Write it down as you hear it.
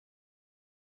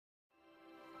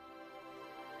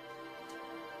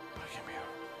him here.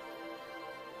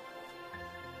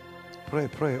 Pray,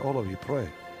 pray, all of you, pray.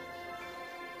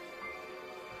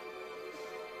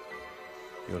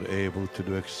 You're able to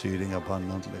do exceeding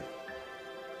abundantly.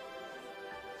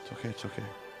 It's okay, it's okay.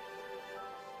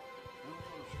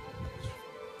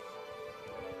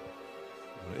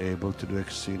 You're able to do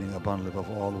exceeding abundantly above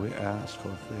all we ask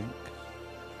or think.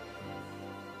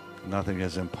 Nothing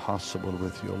is impossible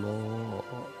with you, Lord.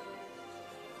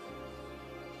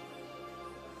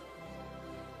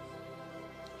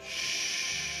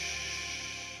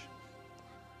 Shh.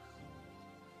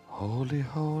 Holy,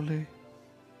 holy.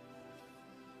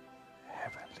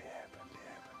 Heavenly, heavenly,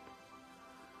 heavenly.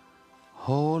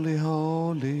 Holy,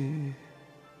 holy.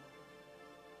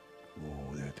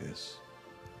 Oh, there it is.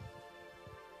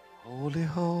 Holy,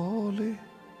 holy.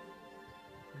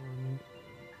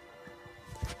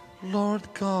 Lord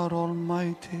God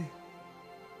Almighty.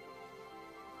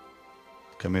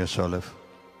 Come here, Solif.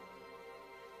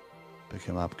 Pick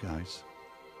him up, guys.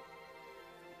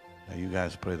 Now you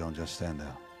guys pray, don't just stand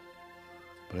there.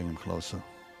 Bring him closer.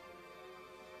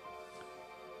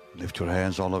 Lift your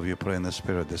hands, all of you, pray in the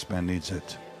Spirit. This man needs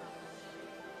it.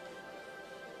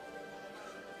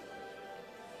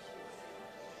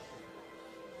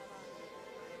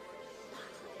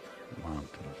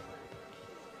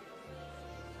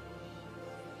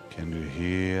 Can you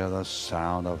hear the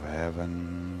sound of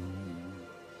heaven?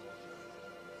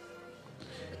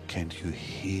 Can you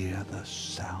hear the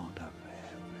sound of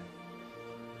heaven?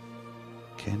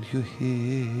 Can you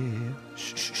hear?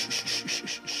 Shh, shh, shh, shh,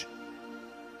 shh, shh.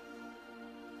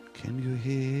 Can you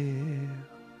hear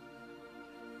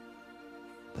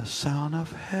the sound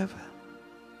of heaven?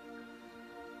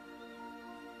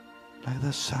 Like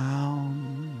the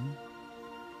sound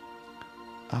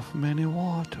of many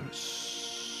waters.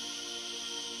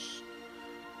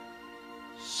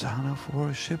 Sound of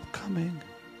worship coming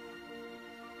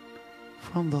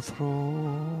from the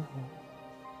throne.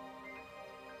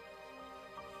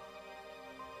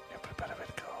 Every bit of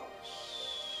it goes.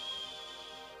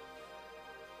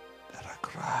 There are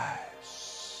cries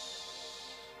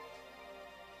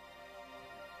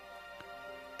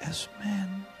as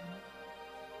men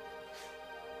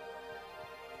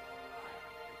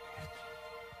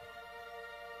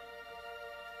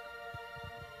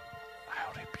I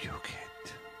rebuke it.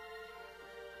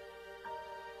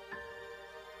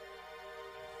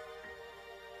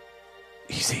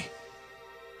 Easy.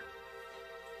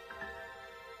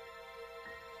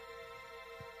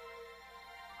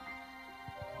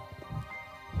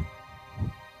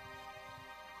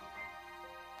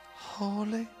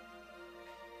 Holy,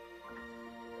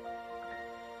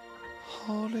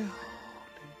 holy,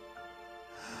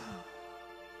 holy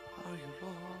are you,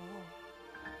 Lord.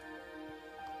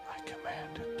 I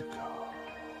command it to go.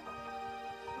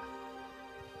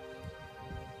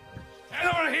 Get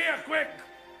over here, quick!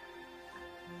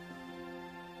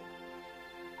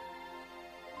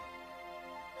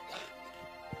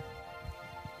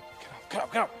 Get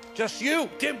up, get up. Just you.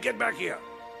 Tim, get back here.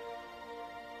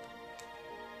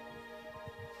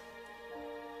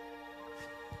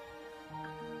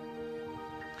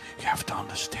 You have to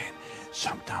understand,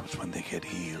 sometimes when they get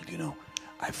healed, you know,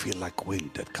 I feel like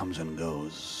wind that comes and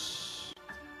goes.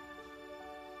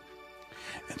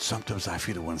 And sometimes I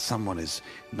feel when someone is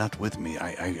not with me,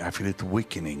 I feel it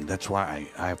weakening. That's why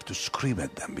I have to scream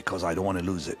at them, because I don't want to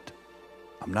lose it.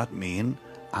 I'm not mean,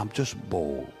 I'm just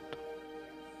bold.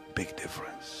 Big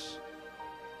difference.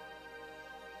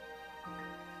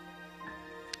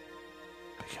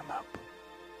 Pick him up.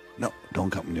 No,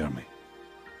 don't come near me.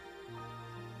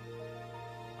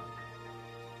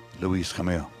 Luis, come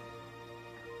here.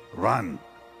 Run.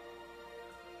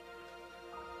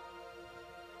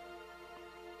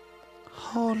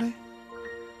 Holy,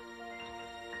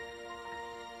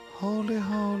 holy,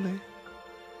 holy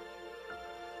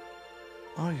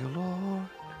are you, Lord.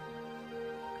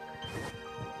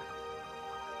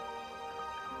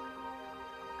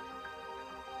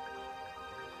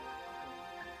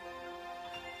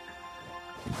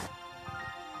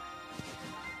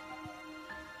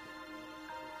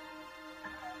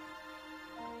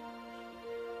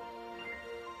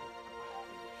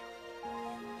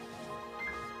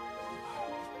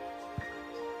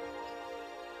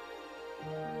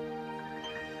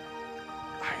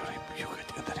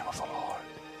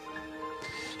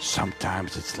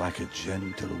 Sometimes it's like a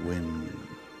gentle wind,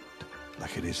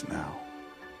 like it is now.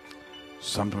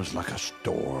 Sometimes like a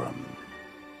storm.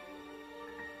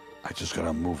 I just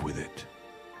gotta move with it.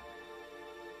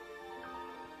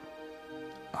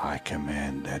 I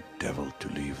command that devil to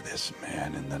leave this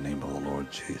man in the name of the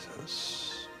Lord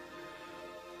Jesus.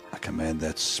 I command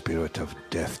that spirit of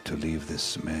death to leave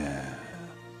this man.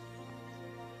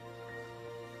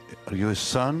 Are you his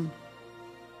son?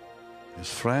 His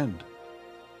friend?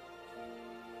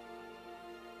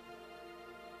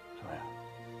 Come here.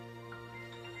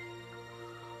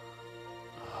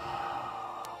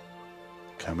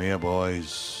 Come here,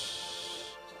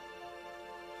 boys.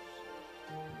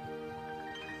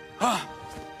 Ah!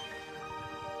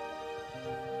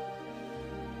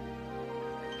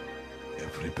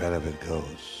 Every bit of it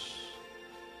goes.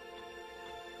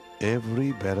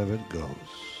 Every bit of it goes.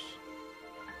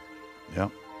 Yeah.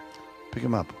 Pick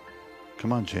him up.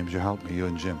 Come on, James, you help me, you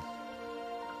and Jim.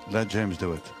 Let James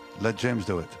do it. Let James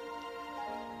do it.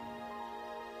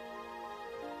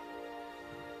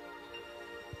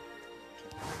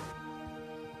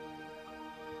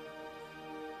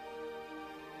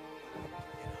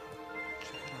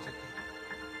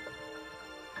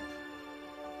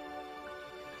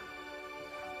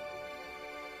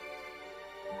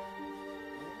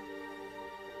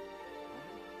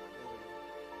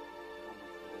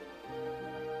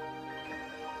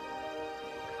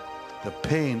 The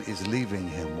pain is leaving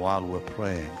him while we're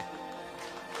praying.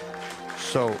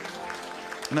 So,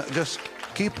 no, just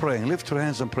keep praying. Lift your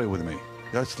hands and pray with me.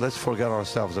 Let's forget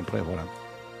ourselves and pray for him.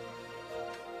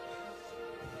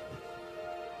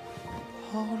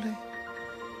 Holy,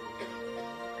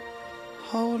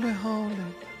 holy, holy.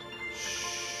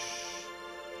 Shh.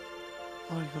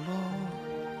 Are you Lord?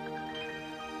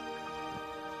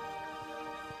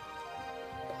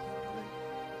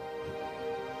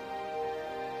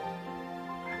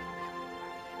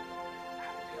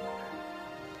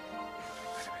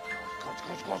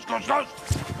 Goes.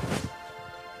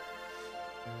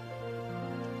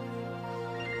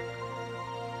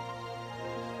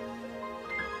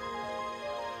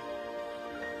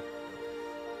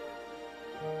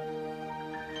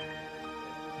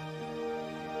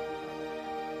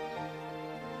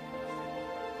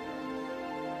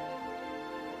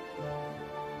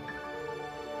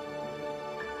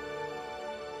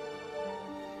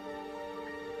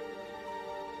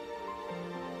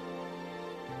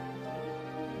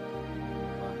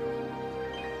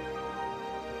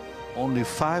 Only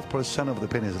 5% of the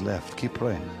pain is left. Keep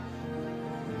praying.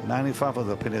 95% of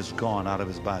the pain is gone out of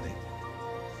his body.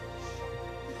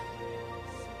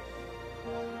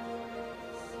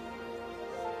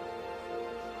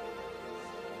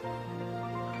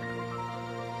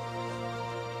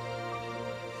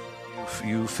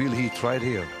 You feel heat right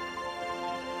here.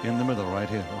 In the middle, right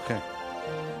here. Okay.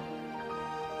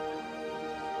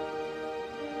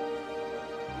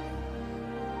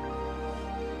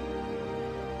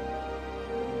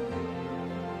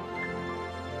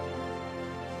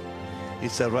 He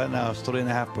said right now it's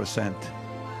 3.5%.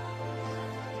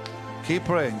 Keep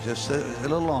praying, just a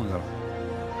little longer.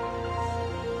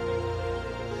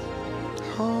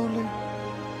 Holy,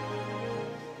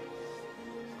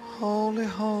 holy,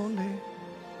 holy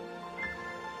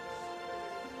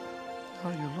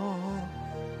are you, Lord.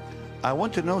 I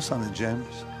want to know something,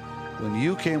 James. When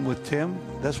you came with Tim,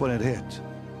 that's when it hit.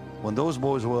 When those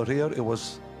boys were here, it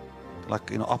was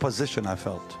like, opposition I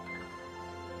felt.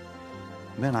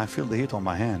 Man, I feel the heat on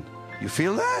my hand. You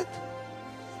feel that?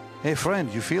 Hey,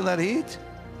 friend, you feel that heat?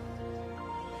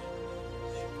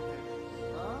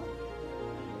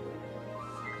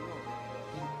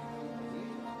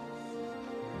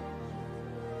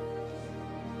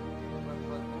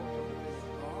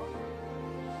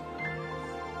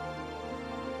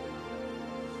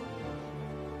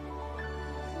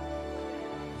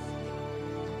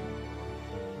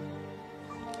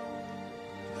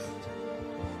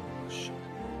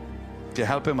 Okay,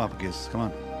 help him up, Giz. Come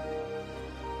on.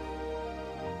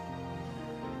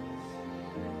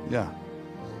 Yeah.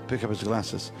 Pick up his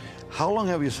glasses. How long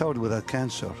have you suffered with that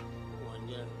cancer? 1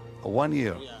 year. 1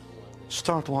 year. Yeah.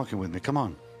 Start walking with me. Come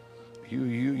on.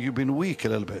 You've been weak a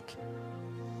little bit.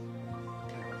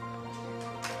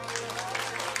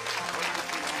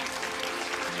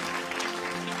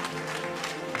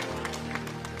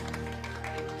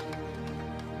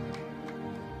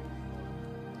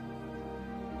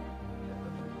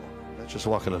 Just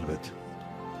walk a little bit.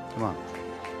 Come on.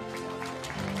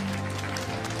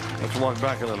 Let's walk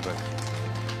back a little bit.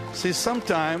 See,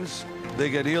 sometimes they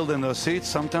get healed in their seats.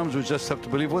 Sometimes we just have to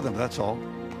believe with them. That's all.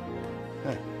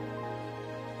 Hey.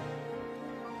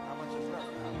 How much is left?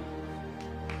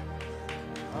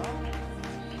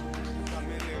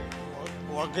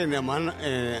 Walking the man.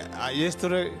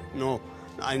 Yesterday, no,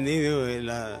 I need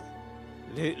la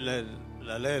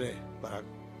letter para.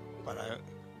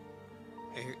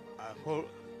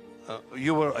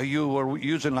 You were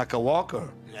using like a walker.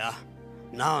 Yeah.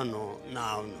 Now, no.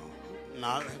 Now.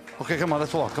 Okay, come on,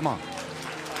 let's walk. Come on.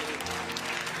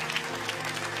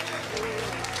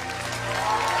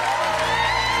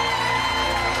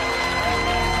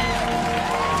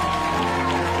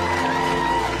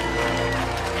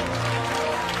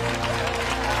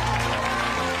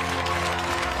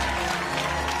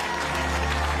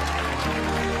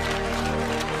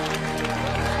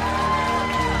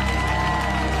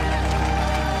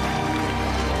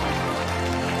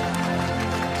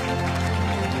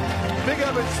 Pick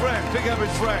up his friend. Pick up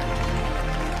his friend.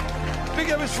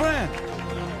 Pick up his friend.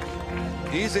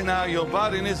 Easy now. Your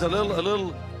body needs a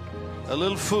little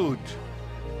food.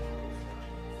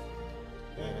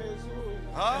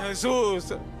 Huh?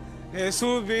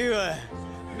 Jesús viva.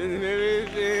 You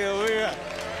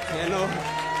know.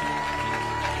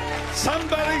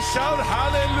 Somebody shout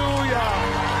hallelujah.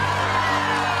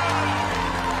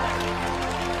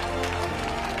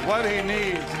 What he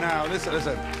needs now,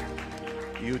 listen.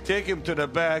 You take him to the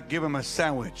back, give him a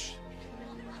sandwich.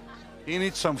 He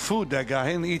needs some food, that guy.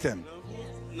 He ain't eaten.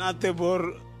 Not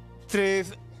por 3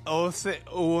 o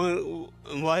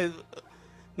 1,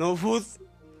 no food.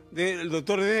 El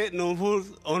doctor dice no food,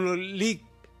 only leak.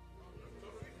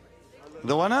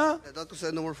 The one? The doctor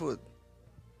said no more food.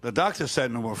 The doctor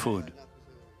said no more food.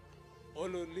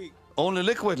 Only leak. Only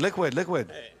liquid.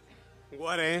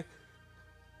 Water,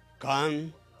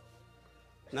 can.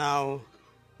 Now,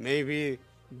 maybe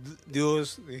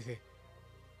Dios dice,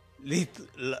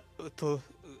 little.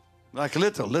 Like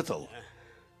little.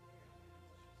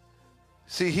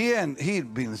 See,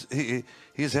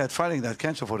 he's had fighting that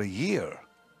cancer for a year.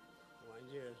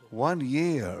 1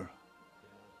 year.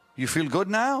 You feel good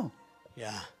now?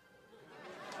 Yeah.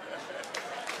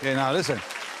 Okay, now listen.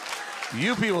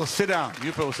 You people sit down.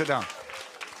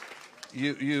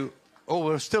 Oh,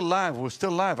 we're still live.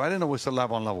 I didn't know we're still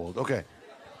live on Love World. Okay.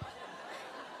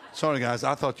 Sorry, guys.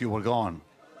 I thought you were gone.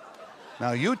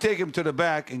 Now, you take him to the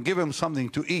back and give him something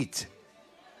to eat.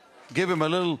 Give him a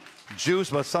little juice,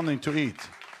 but something to eat.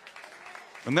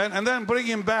 And then bring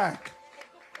him back.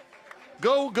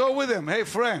 Go with him. Hey,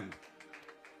 friend.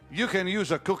 You can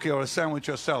use a cookie or a sandwich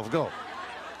yourself. Go.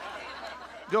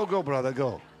 Go, brother.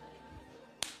 Go.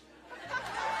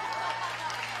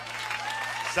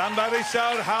 Somebody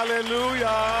shout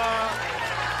hallelujah.